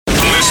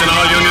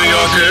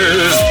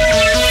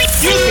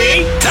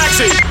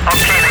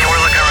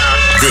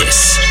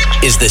This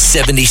is the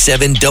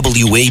 77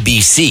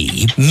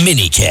 WABC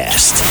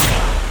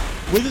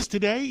minicast. With us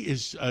today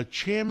is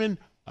Chairman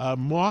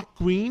Mark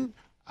Green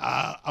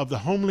of the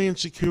Homeland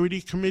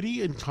Security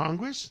Committee in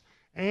Congress,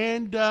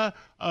 and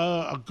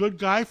a good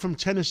guy from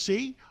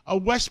Tennessee, a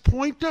West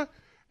Pointer,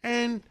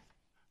 and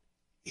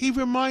he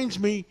reminds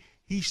me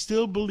he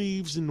still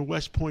believes in the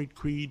West Point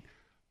creed,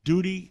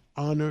 duty,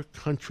 honor,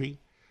 country.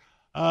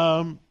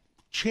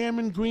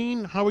 Chairman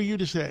Green, how are you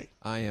today?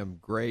 I am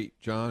great,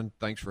 John.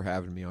 Thanks for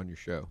having me on your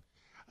show.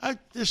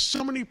 There's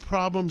so many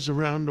problems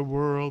around the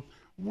world.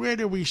 Where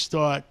do we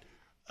start?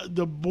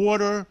 The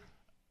border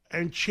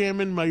and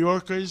Chairman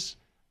Mayorkas.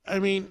 I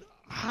mean,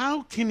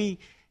 how can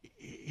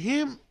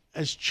him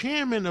as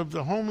chairman of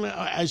the Homeland,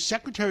 as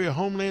Secretary of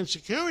Homeland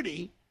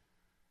Security,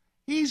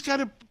 he's got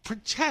to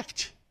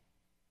protect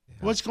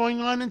what's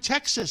going on in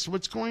Texas,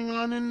 what's going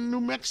on in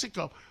New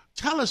Mexico.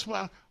 Tell us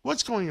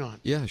what's going on.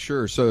 Yeah,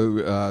 sure.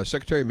 So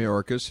Secretary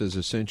Mayorkas has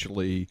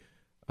essentially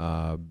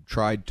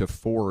tried to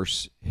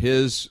force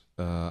his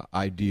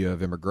idea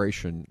of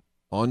immigration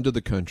onto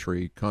the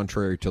country,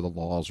 contrary to the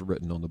laws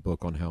written on the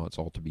book on how it's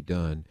all to be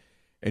done.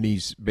 And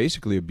he's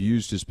basically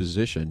abused his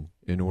position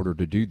in order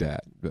to do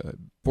that.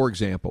 For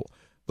example,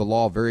 the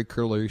law very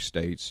clearly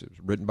states, it was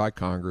written by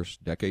Congress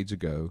decades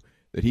ago,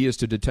 that he is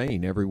to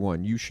detain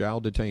everyone. You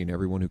shall detain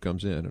everyone who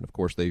comes in. And, of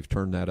course, they've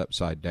turned that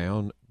upside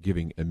down,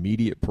 giving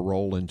immediate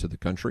parole into the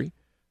country.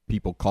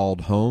 People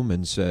called home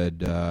and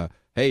said,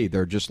 hey,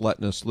 they're just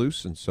letting us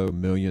loose, and so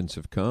millions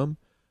have come.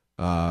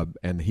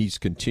 And he's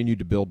continued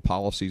to build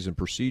policies and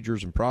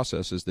procedures and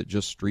processes that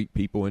just street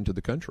people into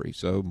the country,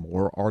 so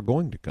more are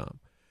going to come.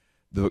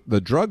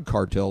 The drug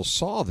cartels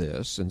saw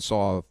this and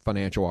saw a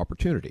financial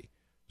opportunity.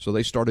 So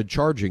they started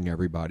charging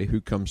everybody who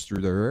comes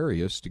through their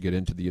areas to get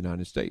into the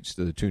United States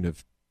to the tune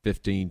of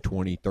 $15,000,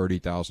 $20,000,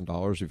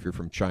 $30,000. If you're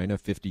from China,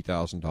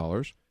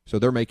 $50,000. So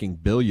they're making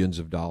billions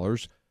of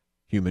dollars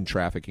human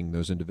trafficking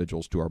those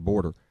individuals to our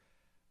border.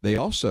 They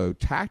also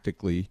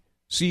tactically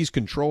seize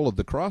control of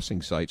the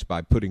crossing sites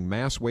by putting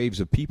mass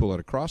waves of people at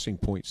a crossing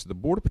point, so the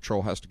Border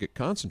Patrol has to get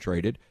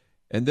concentrated,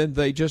 and then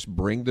they just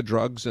bring the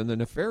drugs and the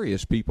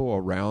nefarious people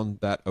around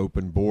that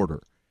open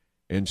border.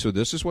 And so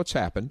this is what's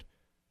happened.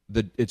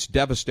 It's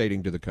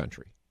devastating to the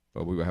country.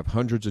 But we have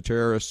hundreds of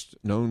terrorists,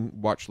 known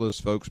watch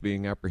list folks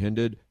being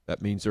apprehended.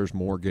 That means there's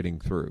more getting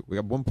through. We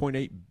have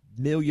 1.8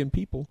 million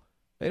people.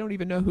 They don't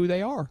even know who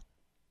they are.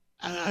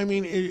 I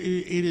mean, it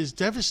is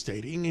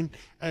devastating.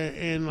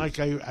 And like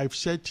I've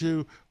said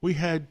we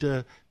had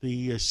the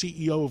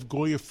CEO of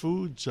Goya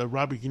Foods,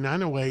 Robert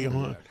Unanaway,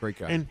 on. Great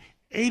guy. And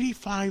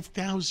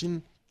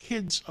 85,000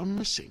 kids are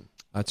missing.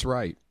 That's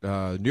right.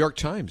 New York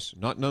Times,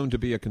 not known to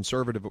be a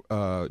conservative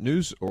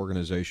news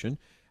organization,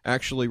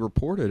 actually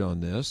reported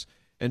on this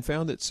and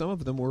found that some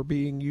of them were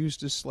being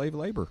used as slave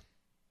labor.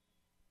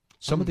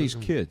 Some of these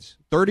kids,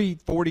 30,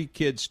 40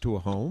 kids to a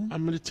home.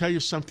 I'm going to tell you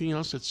something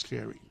else that's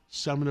scary.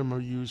 Some of them are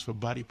used for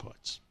body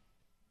parts.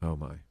 Oh,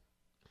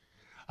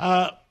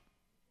 my.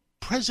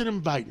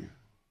 President Biden,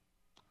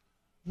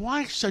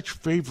 why such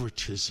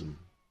favoritism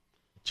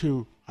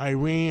to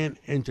Iran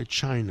and to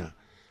China?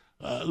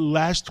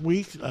 Last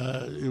week,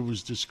 it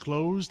was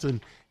disclosed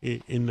in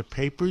the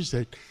papers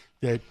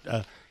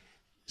that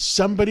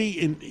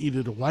somebody in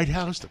either the White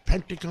House, the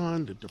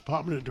Pentagon, the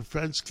Department of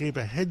Defense gave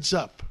a heads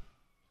up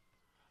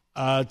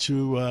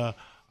to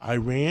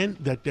Iran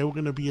that they were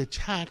going to be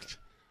attacked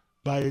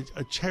by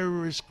a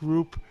terrorist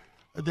group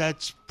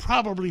that's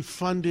probably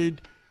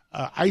funded,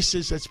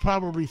 ISIS, that's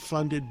probably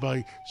funded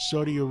by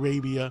Saudi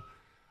Arabia.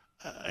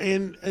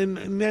 And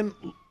then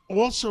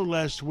also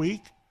last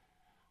week,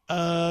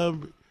 there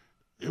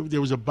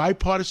was a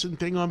bipartisan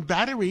thing on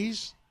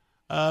batteries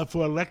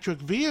for electric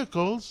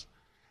vehicles,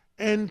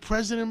 and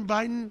President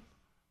Biden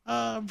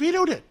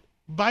vetoed it.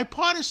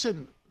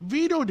 Bipartisan,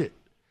 vetoed it.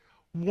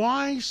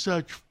 Why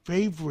such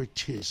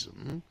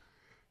favoritism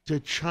to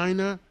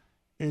China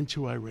and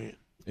to Iran?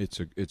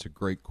 It's a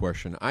great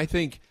question. I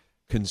think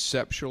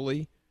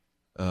conceptually,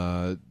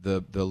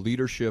 the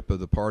leadership of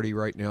the party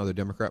right now, the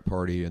Democrat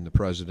Party and the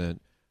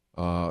president,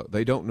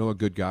 they don't know a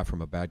good guy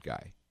from a bad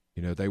guy.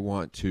 You know, they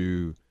want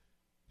to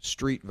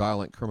street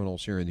violent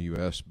criminals here in the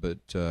U.S.,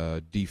 but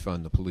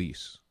defund the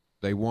police.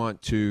 They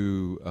want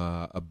to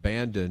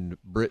abandon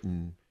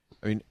Britain.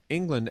 I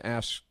mean,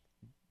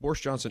 Boris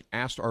Johnson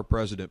asked our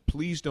president,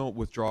 please don't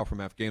withdraw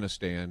from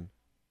Afghanistan.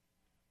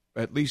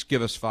 At least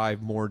give us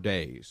 5 more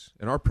days.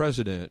 And our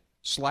president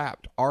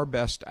slapped our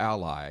best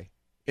ally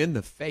in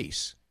the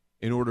face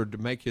in order to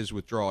make his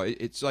withdrawal.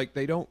 It's like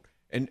they don't,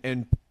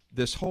 and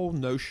this whole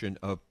notion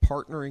of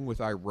partnering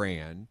with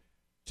Iran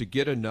to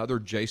get another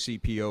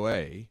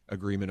JCPOA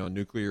agreement on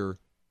nuclear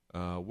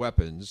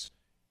weapons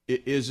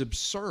is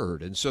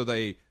absurd. And so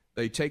they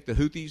take the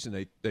Houthis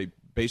and they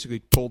basically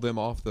pull them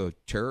off the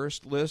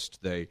terrorist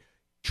list. They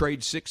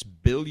trade $6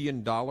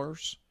 billion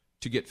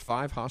to get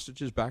 5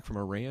 hostages back from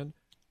Iran.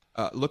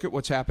 Look at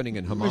what's happening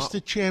in Hamas.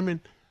 Mr.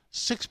 Chairman,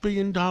 $6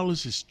 billion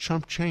is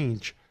chump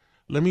change.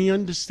 Let me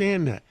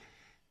understand that.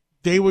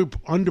 They were,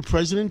 under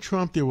President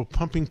Trump, they were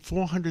pumping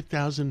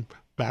 400,000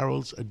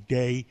 barrels a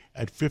day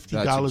at $50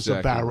 That's a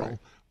exactly barrel, right.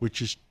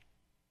 which is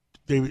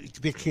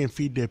they can't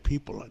feed their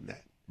people on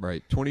that.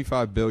 Right,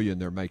 $25 billion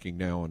they're making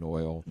now on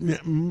oil.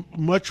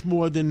 Much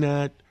more than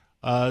that.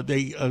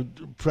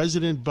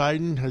 President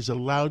Biden has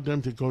allowed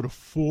them to go to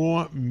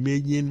 4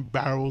 million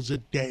barrels a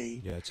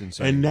day. Yeah, it's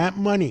insane. And that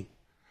money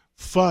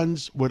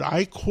funds what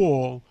I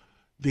call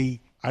the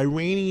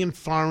Iranian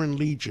Foreign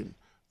Legion,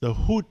 the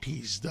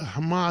Houthis, the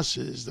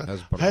Hamases, the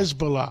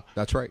Hezbollah.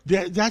 That's right.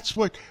 That's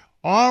what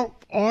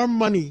our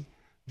money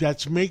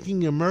that's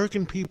making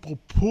American people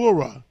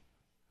poorer,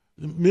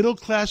 the middle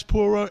class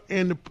poorer,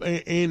 and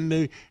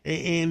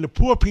the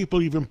poor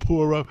people even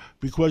poorer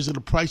because of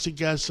the price of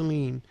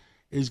gasoline,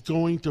 is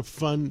going to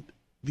fund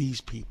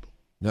these people.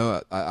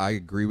 No, I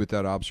agree with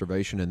that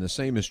observation, and the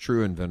same is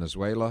true in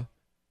Venezuela.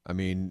 I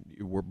mean,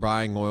 we're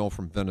buying oil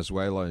from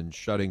Venezuela and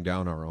shutting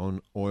down our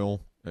own oil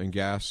and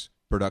gas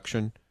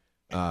production.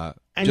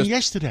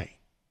 Yesterday,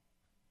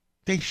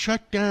 they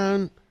shut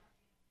down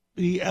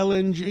the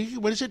LNG,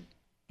 what is it,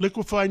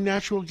 liquefied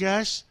natural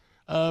gas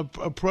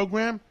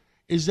program.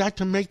 Is that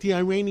to make the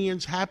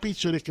Iranians happy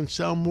so they can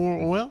sell more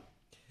oil?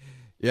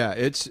 Yeah,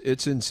 it's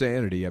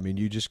insanity. I mean,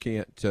 you just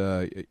can't.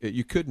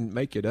 You couldn't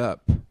make it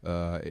up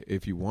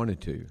if you wanted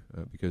to,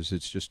 because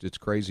it's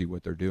crazy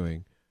what they're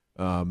doing.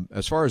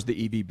 As far as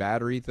the EV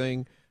battery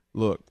thing,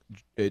 look,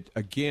 it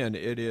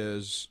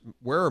is,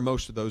 where are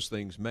most of those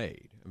things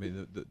made? I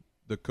mean,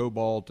 the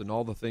cobalt and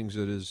all the things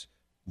that is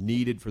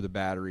needed for the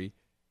battery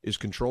is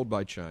controlled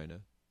by China.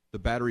 The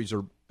batteries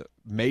are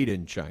made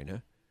in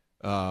China.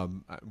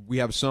 We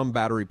have some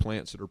battery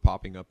plants that are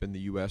popping up in the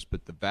U.S.,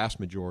 but the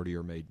vast majority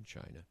are made in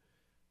China.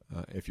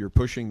 If you're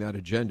pushing that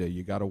agenda,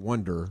 you got to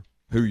wonder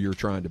who you're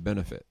trying to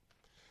benefit.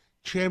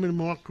 Chairman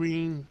Mark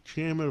Green,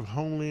 Chairman of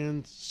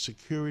Homeland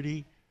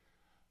Security,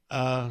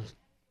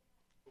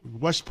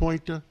 West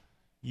Pointer,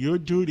 your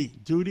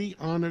duty,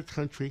 honor,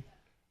 country,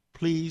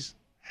 please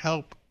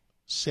help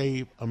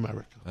save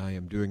America. I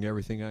am doing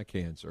everything I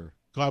can, sir.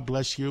 God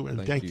bless you,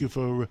 and thank you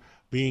for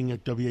being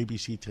at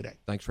WABC today.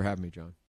 Thanks for having me, John.